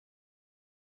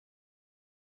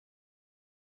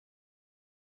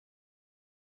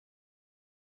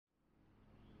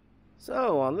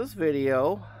So on this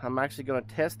video, I'm actually going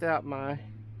to test out my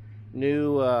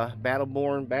new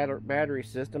Battleborn battery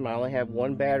system. I only have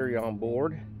one battery on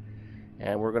board,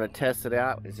 and we're going to test it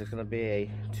out. It's just going to be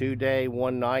a 2-day,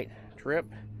 1-night trip,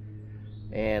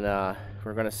 and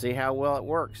we're going to see how well it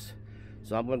works.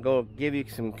 So I'm going to go give you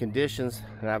some conditions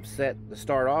that I've set to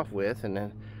start off with, and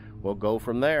then we'll go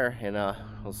from there, and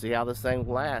we'll see how this thing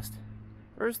will last.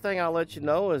 First thing I'll let you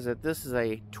know is that this is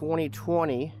a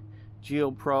 2020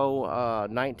 GeoPro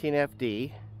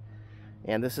 19FD,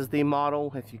 and this is the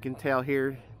model. If you can tell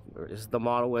here, this is the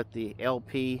model with the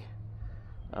LP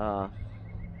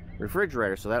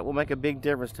refrigerator, so that will make a big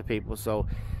difference to people. So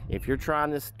if you're trying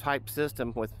this type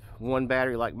system with one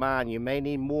battery like mine, you may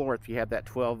need more. If you have that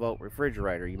 12-volt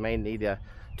refrigerator, you may need a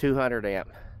 200 amp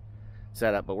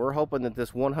setup, but we're hoping that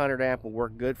this 100 amp will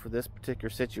work good for this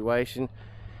particular situation.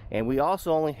 And we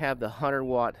also only have the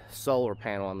 100-watt solar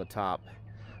panel on the top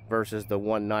versus the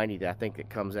 190 that I think it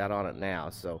comes out on it now.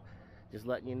 So just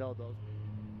letting you know those.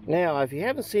 Now, if you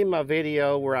haven't seen my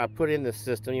video where I put in this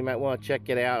system, you might want to check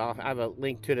it out. I'll have a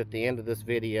link to it at the end of this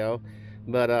video.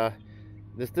 But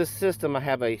this system, I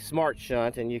have a smart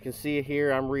shunt, and you can see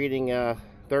here I'm reading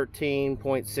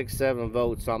 13.67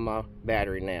 volts on my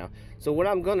battery now. So what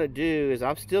I'm going to do is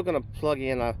I'm still going to plug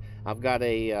in I've got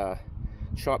a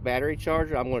battery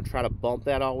charger. I'm going to try to bump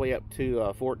that all the way up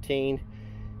to 14,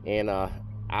 and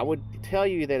I would tell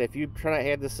you that if you try to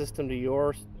add the system to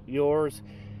yours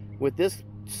with this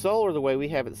solar, the way we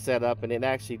have it set up, and it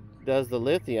actually does the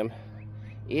lithium,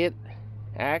 it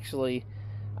actually,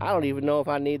 I don't even know if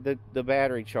I need the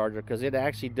battery charger, because it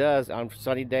actually does, on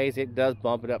sunny days, it does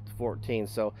bump it up to 14.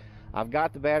 So I've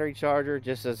got the battery charger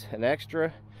just as an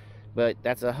extra, but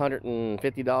that's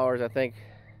 $150, I think,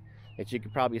 that you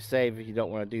could probably save if you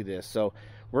don't want to do this. So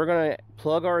we're going to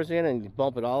plug ours in and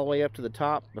bump it all the way up to the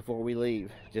top before we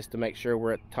leave, just to make sure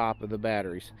we're at the top of the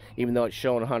batteries, even though it's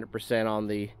showing 100% on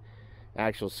the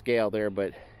actual scale there,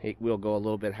 but it will go a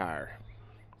little bit higher.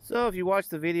 So if you watch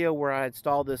the video where I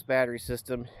installed this battery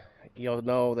system, you'll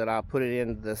know that I put it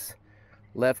in this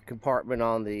left compartment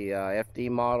on the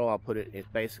FD model. I'll put it's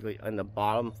basically in the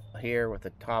bottom here with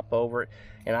the top over it,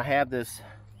 and I have this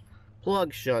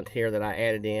plug shunt here that I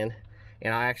added in,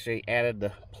 and I actually added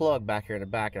the plug back here in the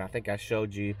back, and I think I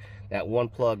showed you that one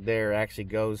plug there actually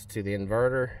goes to the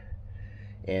inverter.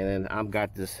 And then I've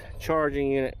got this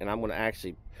charging unit, and I'm going to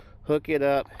actually hook it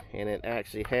up, and it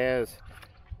actually has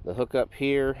the hookup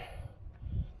here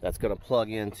that's going to plug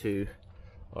into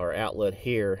our outlet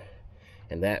here,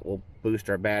 and that will boost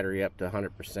our battery up to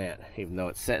 100%, even though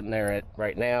it's sitting there at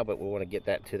right now, but we want to get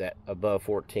that to that above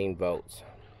 14 volts.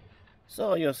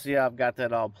 So you'll see I've got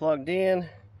that all plugged in,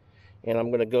 and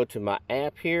I'm going to go to my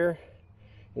app here.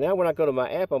 Now when I go to my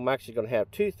app, I'm actually going to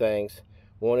have two things.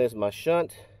 One is my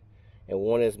shunt, and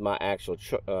one is my actual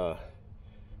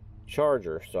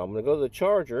charger. So I'm going to go to the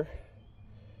charger,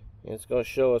 and it's going to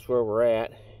show us where we're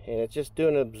at, and it's just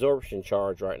doing an absorption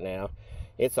charge right now.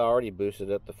 It's already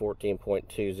boosted up to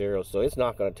 14.20, so it's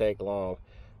not going to take long.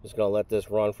 I'm just going to let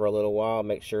this run for a little while,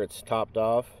 make sure it's topped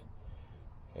off,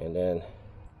 and then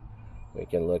we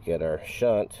can look at our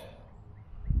shunt.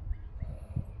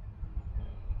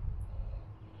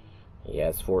 Yeah,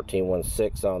 it's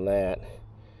 14.16 on that,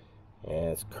 and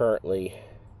it's currently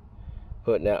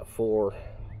putting out 4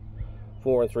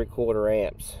 3/4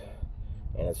 amps,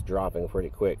 and it's dropping pretty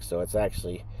quick, so it's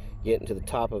actually getting to the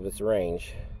top of its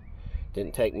range.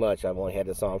 Didn't take much. I've only had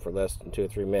this on for less than 2 or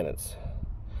 3 minutes.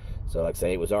 So like I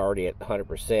say, it was already at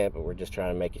 100%, but we're just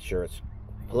trying to make sure it's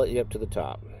completely up to the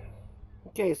top.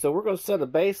 Okay, so we're going to set a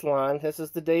baseline. This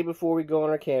is the day before we go on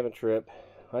our camping trip.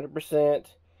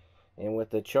 100%. And with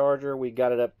the charger, we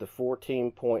got it up to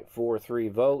 14.43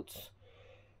 volts.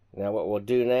 Now what we'll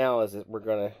do now is that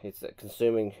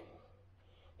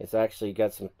it's actually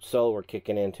got some solar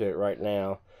kicking into it right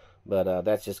now, but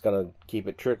that's just going to keep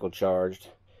it trickle charged.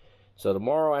 So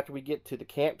tomorrow, after we get to the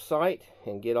campsite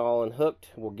and get all unhooked,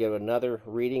 we'll give another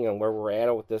reading on where we're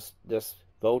at with this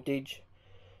voltage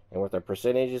and with our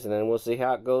percentages, and then we'll see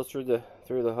how it goes through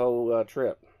the whole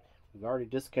trip. We've already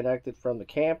disconnected from the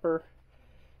camper,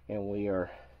 and we're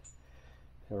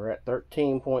at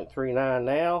 13.39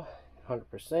 now,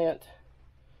 100%.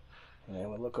 And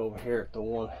we'll look over here at the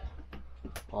one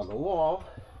on the wall.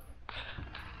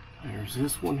 There's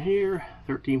this one here,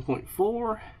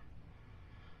 13.4.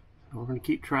 We're going to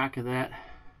keep track of that.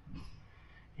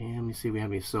 And let me see if we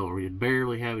have any solar. We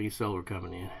barely have any solar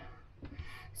coming in.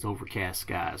 It's overcast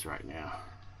skies right now.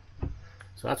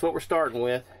 So that's what we're starting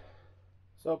with.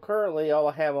 So currently all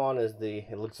I have on is the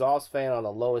exhaust fan on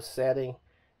the lowest setting,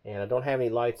 and I don't have any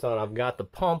lights on. I've got the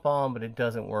pump on, but it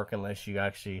doesn't work unless you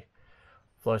actually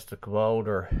flush the commode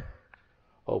or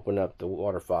open up the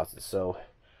water faucet. So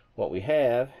what we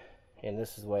have, and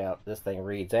this is the way this thing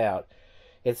reads out,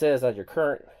 it says at your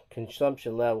current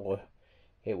consumption level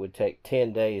it would take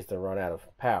 10 days to run out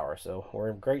of power. So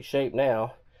we're in great shape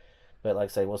now, but like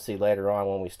I say, we'll see later on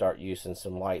when we start using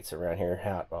some lights around here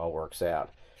how it all works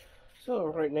out. So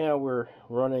right now we're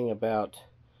running about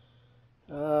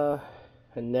a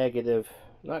negative,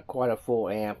 not quite a full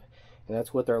amp, and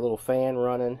that's with our little fan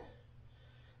running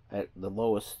at the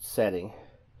lowest setting.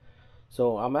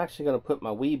 So I'm actually going to put my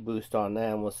Wii boost on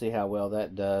now, and we'll see how well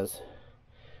that does.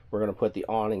 We're going to put the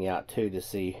awning out too to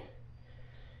see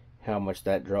how much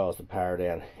that draws the power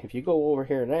down. If you go over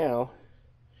here now,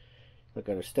 look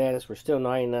at our status, we're still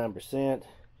 99%,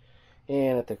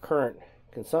 and at the current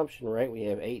consumption rate we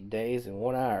have 8 days and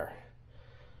 1 hour.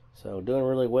 So doing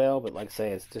really well, but like I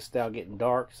say, it's just now getting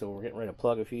dark, so we're getting ready to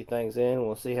plug a few things in and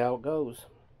we'll see how it goes.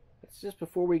 It's just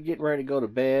before we get ready to go to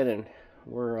bed, and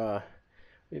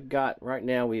we've got right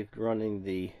now we're running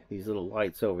these little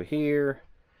lights over here,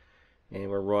 and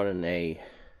we're running a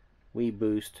Wii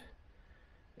boost,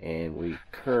 and we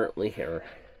currently here,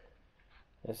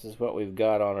 this is what we've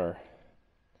got on our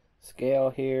scale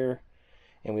here,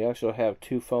 and we actually have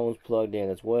 2 phones plugged in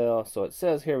as well. So it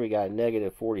says here we got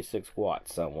negative 46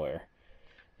 watts somewhere,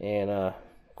 and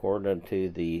according to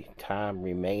the time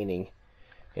remaining,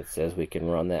 it says we can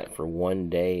run that for 1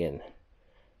 day and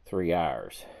 3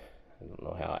 hours. I don't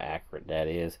know how accurate that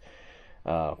is.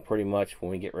 Pretty much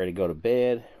when we get ready to go to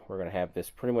bed, we're going to have this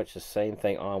pretty much the same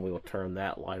thing on. We will turn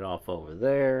that light off over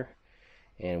there,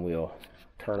 and we'll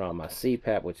turn on my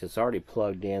CPAP, which is already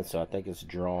plugged in, so I think it's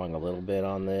drawing a little bit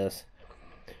on this.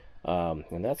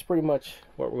 And that's pretty much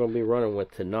what we're going to be running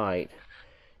with tonight.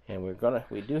 And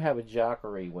we do have a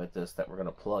Jockery with us that we're going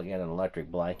to plug in an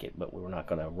electric blanket, but we're not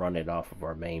going to run it off of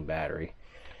our main battery,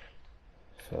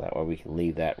 so that way we can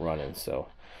leave that running. So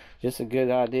just a good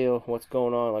idea of what's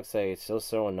going on. Like I say, it's still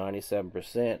showing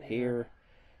 97% here,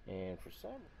 and for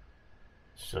some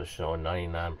it's still showing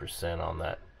 99% on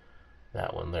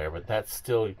that one there, but that's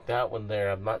still, that one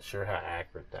there, I'm not sure how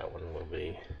accurate that one will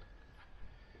be.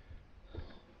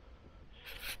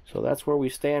 So that's where we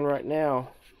stand right now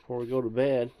before we go to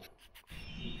bed.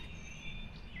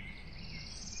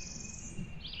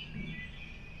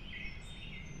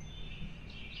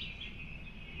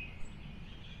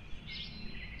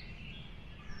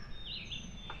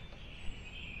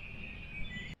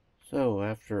 So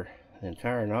after the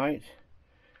entire night,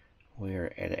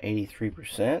 we're at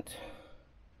 83%,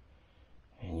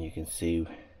 and you can see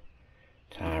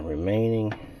time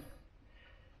remaining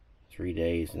 3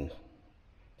 days and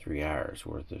 3 hours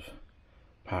worth of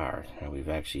power. Now we've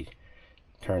actually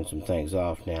turned some things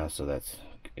off now, so that's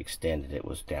extended. It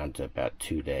was down to about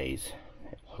 2 days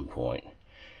at one point,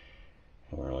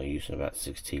 and we're only using about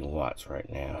 16 watts right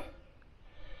now.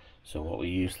 So what we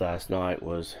used last night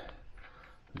was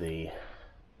not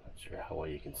sure how well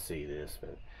you can see this,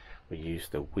 but we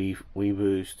used the Wii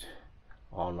boost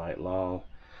all night long.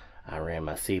 I ran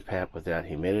my CPAP without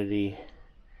humidity,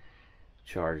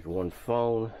 charged one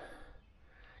phone,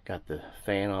 got the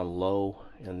fan on low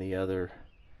in the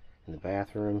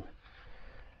bathroom.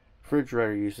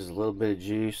 Refrigerator uses a little bit of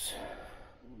juice.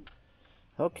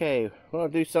 Okay, we're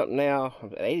gonna do something now.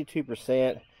 I'm at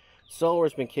 82%.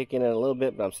 Solar's been kicking in a little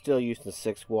bit, but I'm still using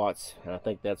 6 watts, and I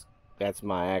think that's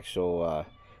my actual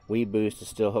Wii boost is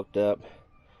still hooked up.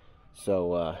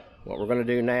 So what we're going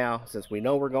to do now, since we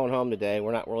know we're going home today,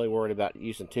 we're not really worried about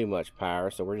using too much power,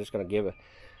 so we're just going to give a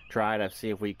try to see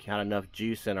if we got enough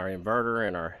juice in our inverter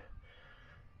and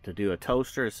to do a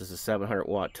toaster. This is a 700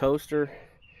 watt toaster,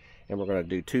 and we're going to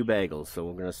do 2 bagels, so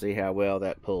we're going to see how well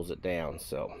that pulls it down.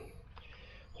 So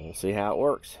we'll see how it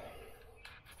works.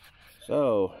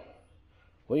 So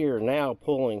we are now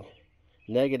pulling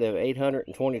negative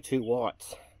 822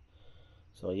 watts.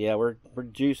 So yeah, we're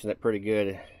juicing it pretty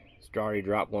good. It's already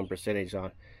dropped 1%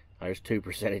 on. There's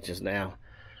 2% now.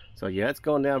 So yeah, it's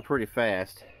going down pretty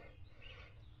fast.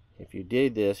 If you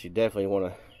did this, you definitely want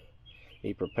to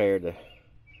be prepared to,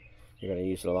 you're going to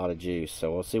use a lot of juice.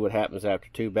 So we'll see what happens after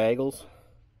 2 bagels.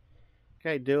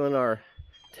 Okay, doing our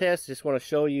test, just want to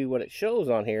show you what it shows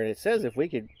on here. And it says if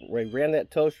we ran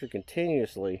that toaster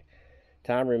continuously,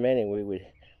 time remaining,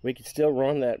 we could still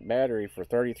run that battery for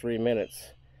 33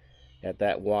 minutes at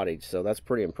that wattage. So that's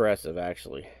pretty impressive,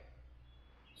 actually.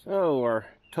 So our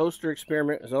toaster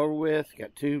experiment is over with.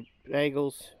 Got 2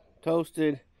 bagels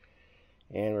toasted,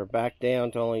 and we're back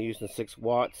down to only using 6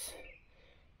 watts,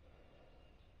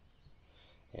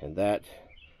 and that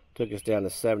took us down to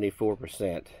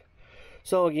 74%.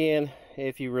 So again,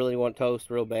 if you really want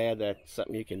toast real bad, that's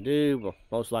something you can do. But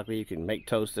most likely you can make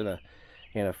toast in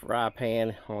and a fry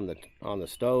pan on the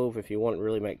stove if you want to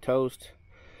really make toast.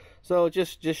 So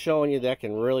just showing you that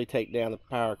can really take down the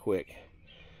power quick.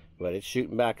 But it's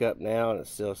shooting back up now, and it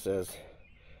still says,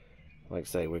 like I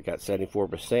say, we've got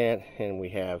 74%, and we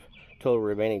have total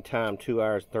remaining time 2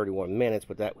 hours and 31 minutes.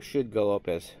 But that should go up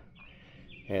as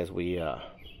we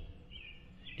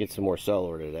get some more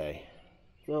solar today.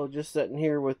 So just sitting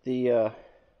here with the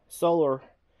solar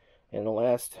in the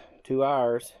last 2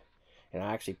 hours, and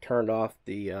I actually turned off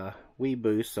the Wii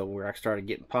boost, so we're actually started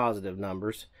getting positive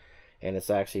numbers, and it's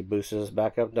actually boosted us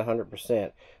back up to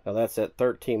 100%. Now that's at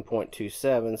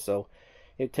 13.27, so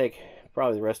it'd take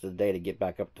probably the rest of the day to get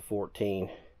back up to 14,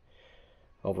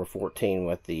 over 14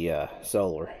 with the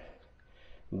solar.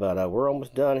 But we're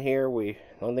almost done here. The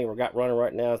only thing we got running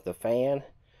right now is the fan,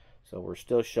 so we're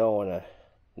still showing a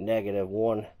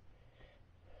 -1.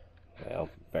 Well,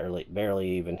 barely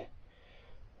even,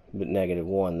 but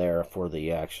 -1 there for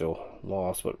the actual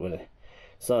loss. But when the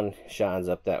sun shines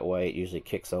up that way, it usually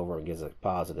kicks over and gives a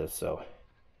positive. So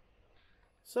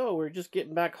we're just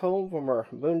getting back home from our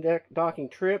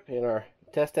boondocking trip and our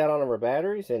test out on our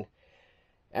batteries, and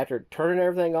after turning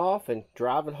everything off and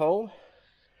driving home,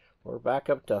 we're back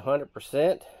up to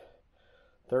 100%,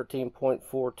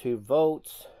 13.42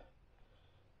 volts.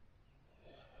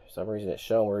 For some reason it's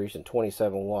showing we're using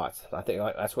 27 watts. I think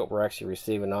that's what we're actually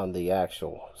receiving on the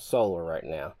actual solar right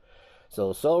now. So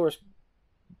the solar's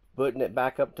putting it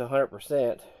back up to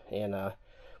 100%, and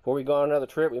before we go on another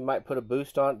trip, we might put a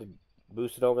boost on it to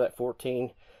boost it over that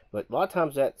 14. But a lot of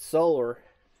times that solar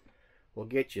will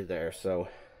get you there. So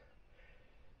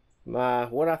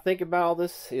what I think about all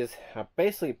this is I'm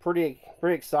basically pretty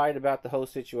excited about the whole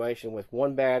situation with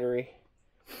one battery.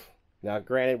 Now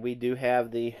granted, we do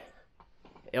have the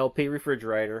LP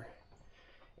refrigerator,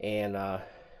 and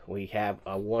we have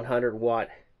a 100-watt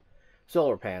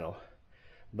solar panel,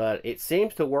 but it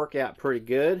seems to work out pretty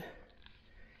good.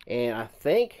 And I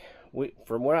think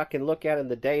from what I can look at in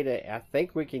the data, I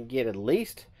think we can get at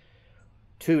least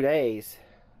 2 days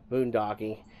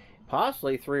boondocking,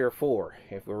 possibly 3 or 4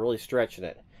 if we're really stretching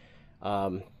it.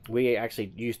 We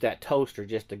actually used that toaster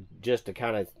just to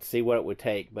kind of see what it would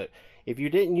take. But if you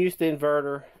didn't use the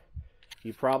inverter,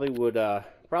 you probably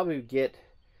would get,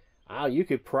 you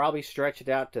could probably stretch it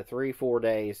out to 3-4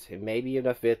 days, and maybe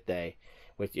even a 5th day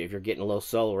if you're getting a little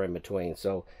solar in between.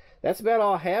 So that's about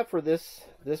all I have for this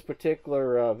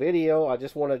particular video. I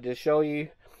just wanted to show you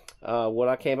what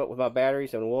I came up with my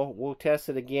batteries, and we'll test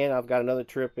it again. I've got another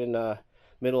trip in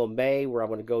middle of May where I'm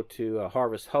going to go to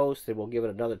Harvest Host, and we'll give it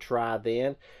another try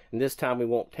then. And this time we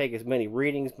won't take as many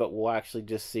readings, but we'll actually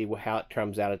just see how it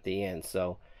comes out at the end.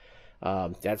 So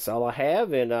that's all I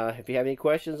have, and if you have any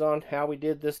questions on how we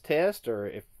did this test, or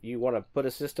if you want to put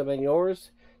a system in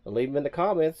yours, leave them in the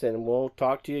comments, and we'll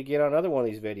talk to you again on another one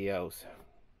of these videos.